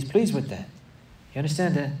he's pleased with that. You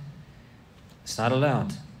understand that? It's not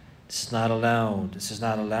allowed. This is not allowed. This is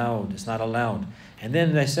not allowed. It's not allowed. And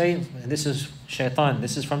then they say, and this is shaitan.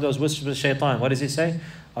 This is from those whispers of shaitan. What does he say?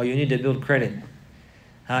 Oh, you need to build credit.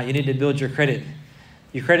 You need to build your credit.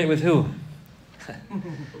 Your credit with who?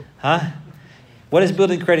 What does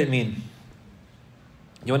building credit mean?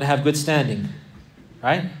 You want to have good standing,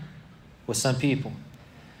 right? With some people.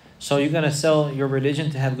 So you're going to sell your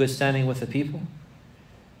religion to have good standing with the people?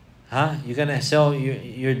 You're going to sell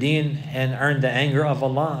your deen and earn the anger of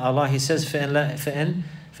Allah? Allah, He says, فَإِن لَمْ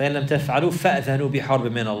تَفْعَلُوا فَأْذَنُوا بِحَرْبٍ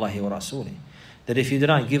مِّنَ اللَّهِ وَرَسُولِهِ. That if you do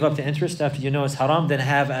not give up the interest after you know it's haram, then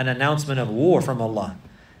have an announcement of war from Allah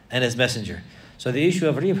and His Messenger. So the issue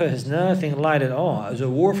of riba is nothing light at all. It's a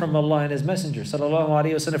war from Allah and His Messenger, sallallahu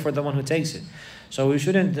alaihi wasallam, for the one who takes it. So we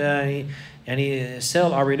shouldn't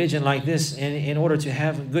sell our religion like this in order to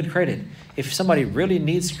have good credit. If somebody really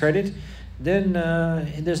needs credit, then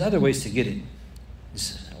there's other ways to get it.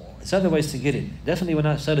 There's other ways to get it. Definitely will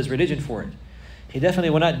not sell his religion for it. He definitely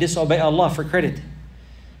will not disobey Allah for credit.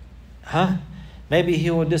 Maybe he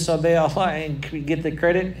will disobey Allah and get the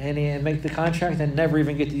credit and make the contract and never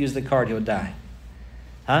even get to use the card. He'll die.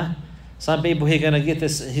 Some people, he's gonna get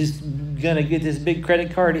this big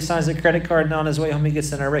credit card. He signs the credit card, and on his way home he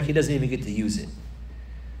gets in a wreck. He doesn't even get to use it.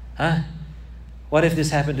 What if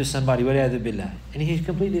this happened to somebody? And he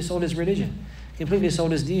completely sold his religion, completely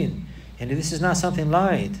sold his deen. And this is not something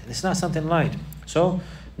light. It's not something light. So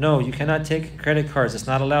no, you cannot take credit cards. It's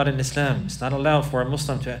not allowed in Islam. It's not allowed for a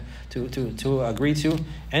Muslim to agree to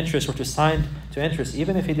interest or to sign to interest,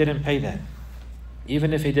 even if he didn't pay that.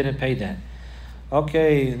 Even if he didn't pay that.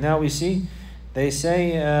 Okay, now we see, they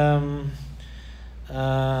say,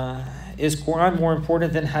 is Quran more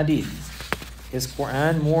important than Hadith? Is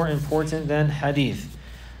Quran more important than Hadith?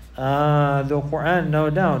 The Quran, no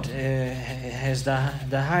doubt, has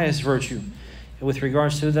the highest virtue with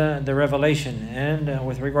regards to the revelation and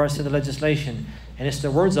with regards to the legislation. And it's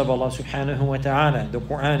the words of Allah subhanahu wa ta'ala. The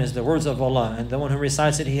Quran is the words of Allah, and the one who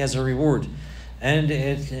recites it, he has a reward. And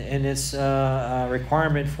it's a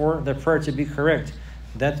requirement for the prayer to be correct,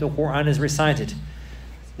 that the Quran is recited.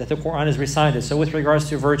 That the Quran is recited. So with regards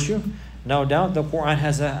to virtue, no doubt the Quran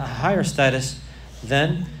has a higher status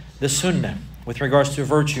than the Sunnah with regards to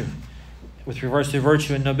virtue. With regards to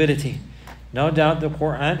virtue and nobility, no doubt the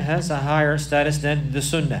Quran has a higher status than the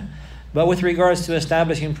Sunnah. But with regards to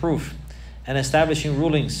establishing proof and establishing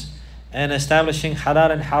rulings and establishing halal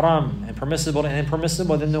and haram and permissible and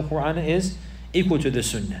impermissible, then the Quran is equal to the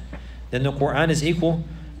Sunnah. Then the Quran is equal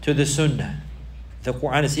to the Sunnah. The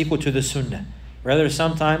Quran is equal to the Sunnah. Rather,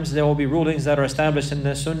 sometimes there will be rulings that are established in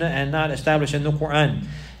the Sunnah and not established in the Quran.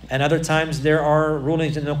 And other times there are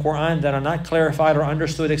rulings in the Quran that are not clarified or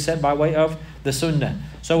understood except by way of the Sunnah.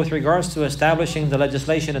 So with regards to establishing the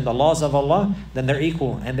legislation and the laws of Allah, then they're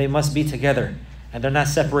equal and they must be together. And they're not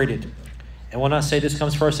separated. And we'll not say this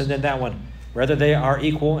comes first and then that one. Rather, they are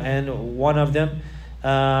equal and one of them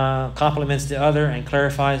complements the other and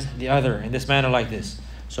clarifies the other in this manner like this.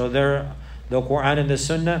 So the Quran and the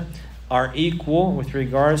Sunnah are equal with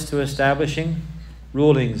regards to establishing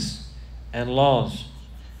rulings and laws.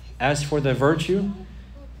 As for the virtue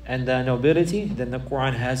and the nobility, then the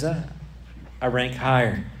Quran has a rank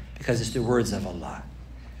higher because it's the words of Allah.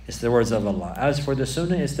 It's the words of Allah. As for the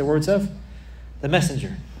Sunnah, it's the words of the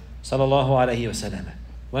Messenger, sallallahu alaihi wasallam.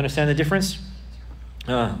 You understand the difference?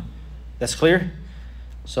 That's clear?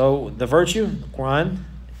 So the virtue, the Quran,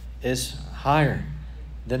 is higher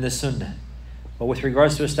than the Sunnah. But with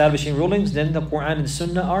regards to establishing rulings, then the Quran and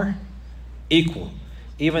Sunnah are equal.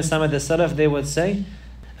 Even some of the Salaf, they would say,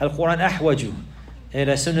 Al-Quran ahwaju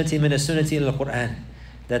ila sunnati min as-sunnati ila al-Quran.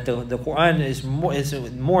 That the Quran is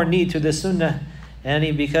more need to the Sunnah,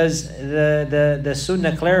 and because the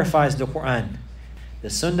Sunnah clarifies the Quran. The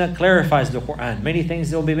Sunnah clarifies the Quran. Many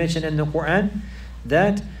things will be mentioned in the Quran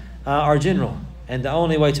that are general. And the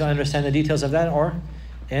only way to understand the details of that are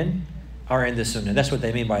in the Sunnah. That's what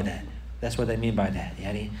they mean by that. That's what they mean by that.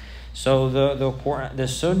 So the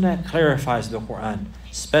Sunnah clarifies the Quran,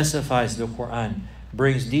 specifies the Quran,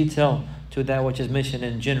 brings detail to that which is mentioned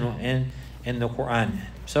in general in the Quran.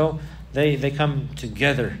 So they come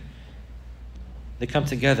together. They come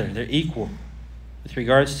together. They're equal with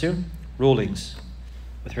regards to rulings,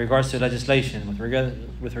 with regards to legislation, with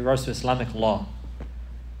regards to Islamic law.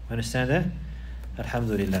 Understand that?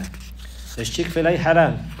 Alhamdulillah. Is Chick-fil-A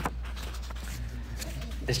halal?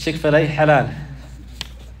 Is Chick-fil-A halal?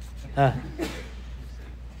 Huh?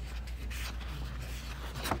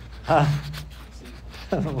 Huh?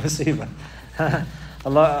 Musiba.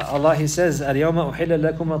 Allah, He says, اليوم أحل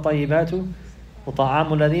لكم الطيبات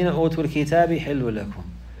وطعام الذين أوتوا الكتاب حل لكم.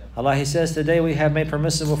 Allah, He says, today we have made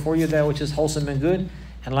permissible for you that which is wholesome and good,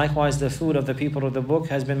 and likewise the food of the people of the book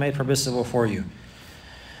has been made permissible for you.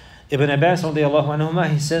 Ibn Abbas radiallahu anhuma,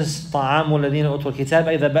 he says, طعام الذين أوتوا الكتاب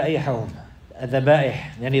أي ذبائحهم.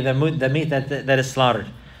 الذبائح, يعني the meat that is slaughtered.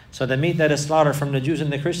 So the meat that is slaughtered from the Jews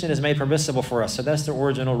and the Christians is made permissible for us. So that's the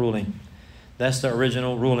original ruling. That's the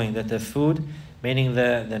original ruling, that the food, meaning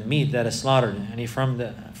the meat that is slaughtered, and from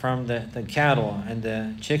the cattle and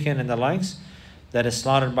the chicken and the likes, that is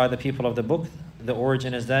slaughtered by the people of the book, the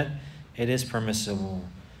origin is that it is permissible.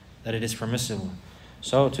 That it is permissible.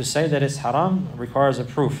 So to say that it's haram requires a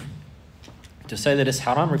proof. To say that it's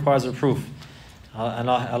haram requires a proof.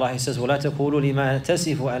 Allah He says, وَلَا تَقُولُوا لِمَا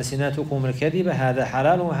تَسِفُ أَلْسِنَاتُكُمُ الْكَذِبَ هَذَا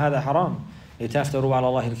حَلَالٌ وَهَذَا حَرَامٌ لِتَفْتَرُوا عَلَى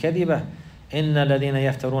اللَّهِ الْكَذِبَ إِنَّ الَّذِينَ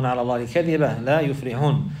يَفْتَرُونَ عَلَى اللَّهِ الْكَذِبَ لَا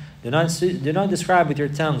يُفْلِحُونَ. Do not describe with your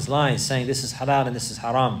tongues lies, saying this is halal and this is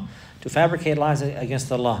haram, to fabricate lies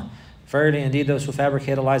against Allah. Verily, indeed, those who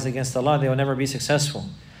fabricate lies against Allah, they will never be successful.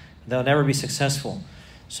 They'll never be successful.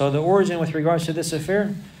 So the origin with regards to this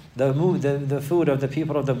affair, the food of the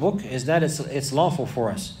people of the book, is that it's lawful for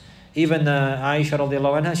us. Even Aisha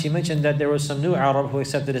radiallahu anha, she mentioned that there was some new Arab who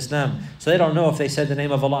accepted Islam. So they don't know if they said the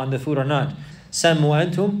name of Allah on the food or not. Sammu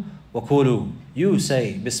antum wa kulu. You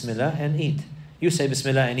say Bismillah and eat. You say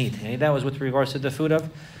Bismillah and eat. And that was with regards to the food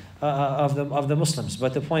of the Muslims.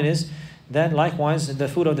 But the point is that likewise the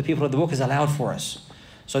food of the people of the book is allowed for us.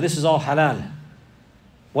 So this is all halal.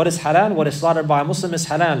 What is halal? What is slaughtered by a Muslim is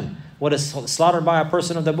halal. What is slaughtered by a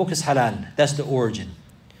person of the book is halal. That's the origin.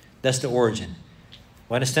 That's the origin.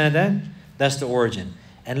 You understand that? That's the origin.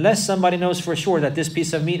 Unless somebody knows for sure that this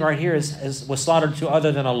piece of meat right here was slaughtered to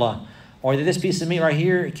other than Allah, or that this piece of meat right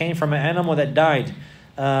here came from an animal that died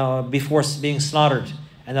before being slaughtered,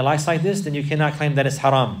 and the likes like this, then you cannot claim that it's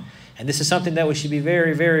haram. And this is something that we should be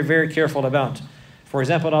very, very, very careful about. For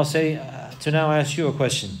example, I'll say, to now ask you a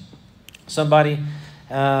question. Somebody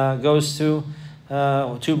goes to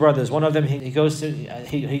two brothers. One of them, he goes to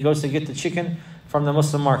get the chicken from the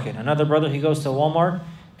Muslim market. Another brother, he goes to Walmart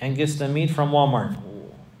and gets the meat from Walmart.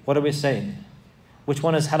 What do we say? Which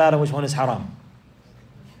one is halal and which one is haram?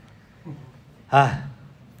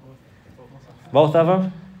 Both of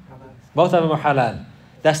them? Both of them are halal.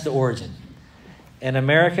 That's the origin. In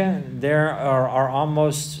America, there are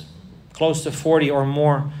almost close to 40 or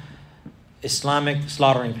more Islamic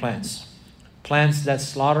slaughtering plants. Plants that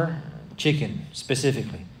slaughter chicken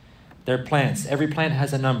specifically. They're plants. Every plant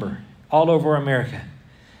has a number. All over America.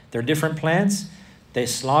 They're different plants. They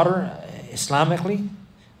slaughter Islamically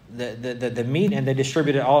the meat, and they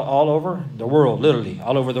distribute it all over the world, literally.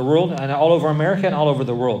 All over the world, and all over America, and all over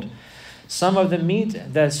the world. Some of the meat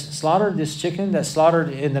that's slaughtered, this chicken that's slaughtered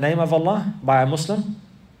in the name of Allah by a Muslim,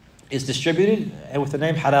 is distributed with the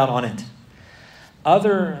name halal on it.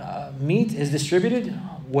 Other meat is distributed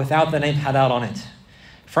without the name halal on it.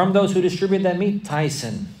 From those who distribute that meat,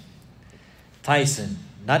 Tyson.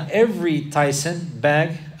 Not every Tyson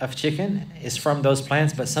bag of chicken is from those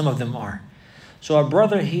plants, but some of them are. So a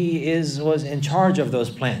brother, was in charge of those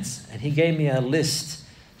plants, and he gave me a list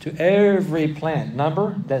to every plant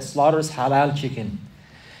number that slaughters halal chicken.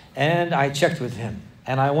 And I checked with him.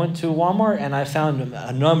 And I went to Walmart and I found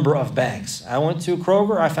a number of bags. I went to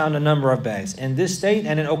Kroger, I found a number of bags. In this state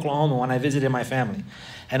and in Oklahoma when I visited my family.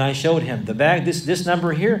 And I showed him the bag, this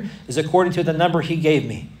number here is according to the number he gave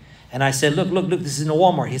me. And I said, look, this is in a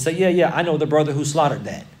Walmart. He said, yeah, I know the brother who slaughtered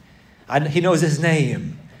that. He knows his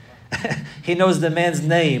name. He knows the man's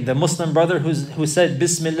name. The Muslim brother who said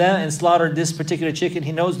Bismillah and slaughtered this particular chicken,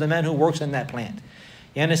 he knows the man who works in that plant.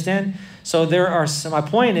 You understand? So my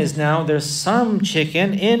point is now, there's some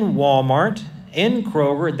chicken in Walmart, in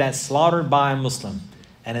Kroger, that's slaughtered by a Muslim.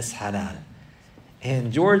 And it's halal.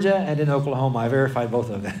 In Georgia and in Oklahoma, I verified both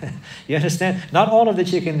of them. You understand? Not all of the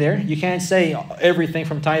chicken there. You can't say everything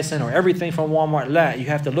from Tyson or everything from Walmart. La, you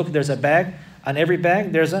have to look. There's a bag. On every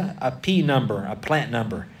bag, there's a P number, a plant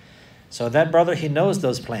number. So that brother, he knows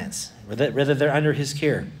those plants, whether they're under his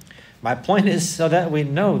care. My point is so that we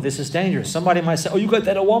know this is dangerous. Somebody might say, oh, you got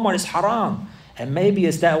that at Walmart, it's haram. And maybe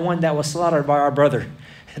it's that one that was slaughtered by our brother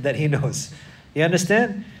that he knows. You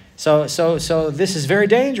understand? So this is very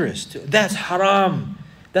dangerous. That's haram.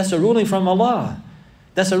 That's a ruling from Allah.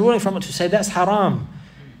 That's a ruling from to say that's haram.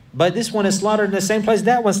 But this one is slaughtered in the same place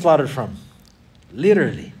that one's slaughtered from.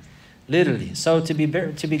 Literally. So to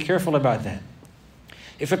be careful about that.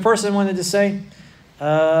 If a person wanted to say,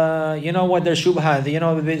 you know what, there's shubha, you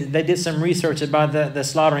know, they did some research about the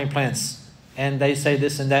slaughtering plants, and they say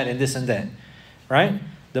this and that and this and that, right?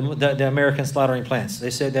 The American slaughtering plants. They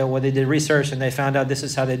said that when they did research and they found out this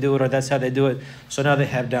is how they do it or that's how they do it, so now they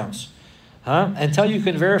have doubts. Until you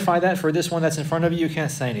can verify that for this one that's in front of you, you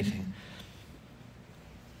can't say anything.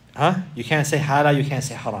 You can't say halal, you can't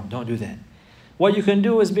say haram. Don't do that. What you can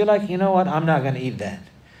do is be like, you know what, I'm not going to eat that.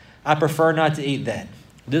 I prefer not to eat that.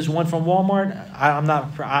 This one from Walmart,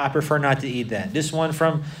 I prefer not to eat that. This one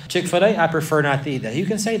from Chick-fil-A, I prefer not to eat that. You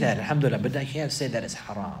can say that, alhamdulillah, but you can't say that it's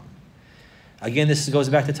haram. Again, this goes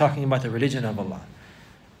back to talking about the religion of Allah.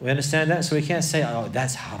 We understand that? So we can't say, oh,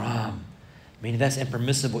 that's haram. Meaning that's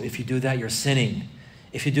impermissible. If you do that, you're sinning.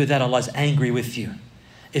 If you do that, Allah is angry with you.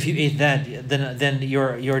 If you eat that, then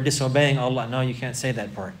you're disobeying Allah. No, you can't say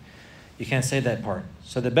that part. You can't say that part.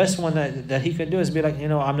 So the best one that he could do is be like, you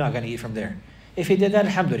know, I'm not going to eat from there. If he did that,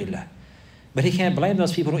 alhamdulillah. But he can't blame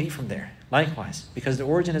those people who eat from there. Likewise, because the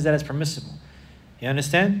origin is that it's permissible. You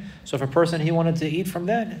understand? So if a person, he wanted to eat from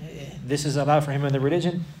that, this is allowed for him in the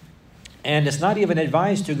religion. And it's not even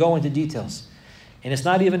advised to go into details. And it's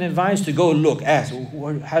not even advised to go look, ask,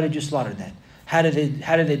 how did you slaughter that? How did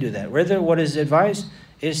they do that? Rather, what is advised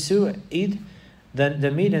is to eat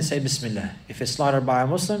the meat and say Bismillah. If it's slaughtered by a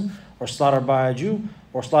Muslim, or slaughtered by a Jew,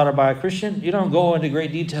 or slaughtered by a Christian, you don't go into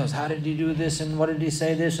great details. How did he do this, and what did he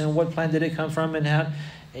say this, and what plant did it come from, and how?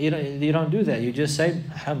 You don't do that. You just say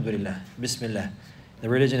Alhamdulillah, Bismillah. The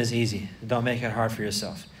religion is easy. Don't make it hard for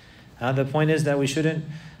yourself. The point is that we shouldn't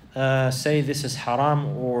say this is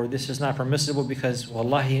haram or this is not permissible, because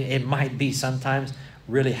wallahi, it might be sometimes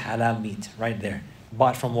really halal meat right there,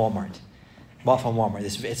 bought from Walmart.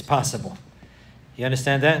 It's possible. You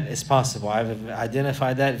understand that? It's possible. I've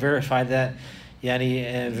identified that, verified that,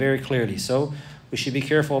 very clearly. So we should be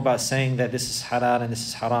careful about saying that this is halal and this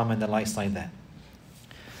is haram and the likes like that.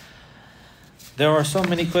 There are so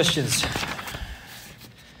many questions,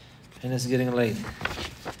 and it's getting late.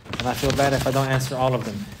 And I feel bad if I don't answer all of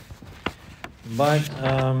them. But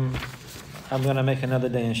I'm going to make another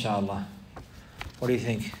day, inshallah. What do you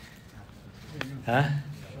think?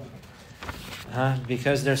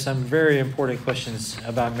 Because there's some very important questions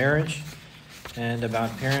about marriage and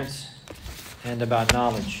about parents and about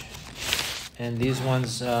knowledge. And these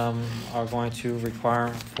ones are going to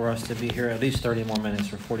require for us to be here at least 30 more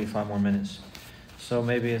minutes or 45 more minutes. So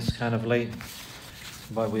maybe it's kind of late,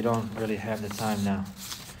 but we don't really have the time now.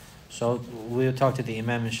 So we'll talk to the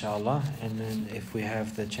Imam, inshallah, and then if we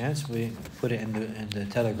have the chance, we put it in the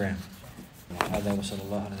telegram. هذا وصلى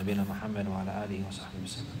الله على نبينا محمد وعلى آله وصحبه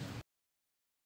وسلم.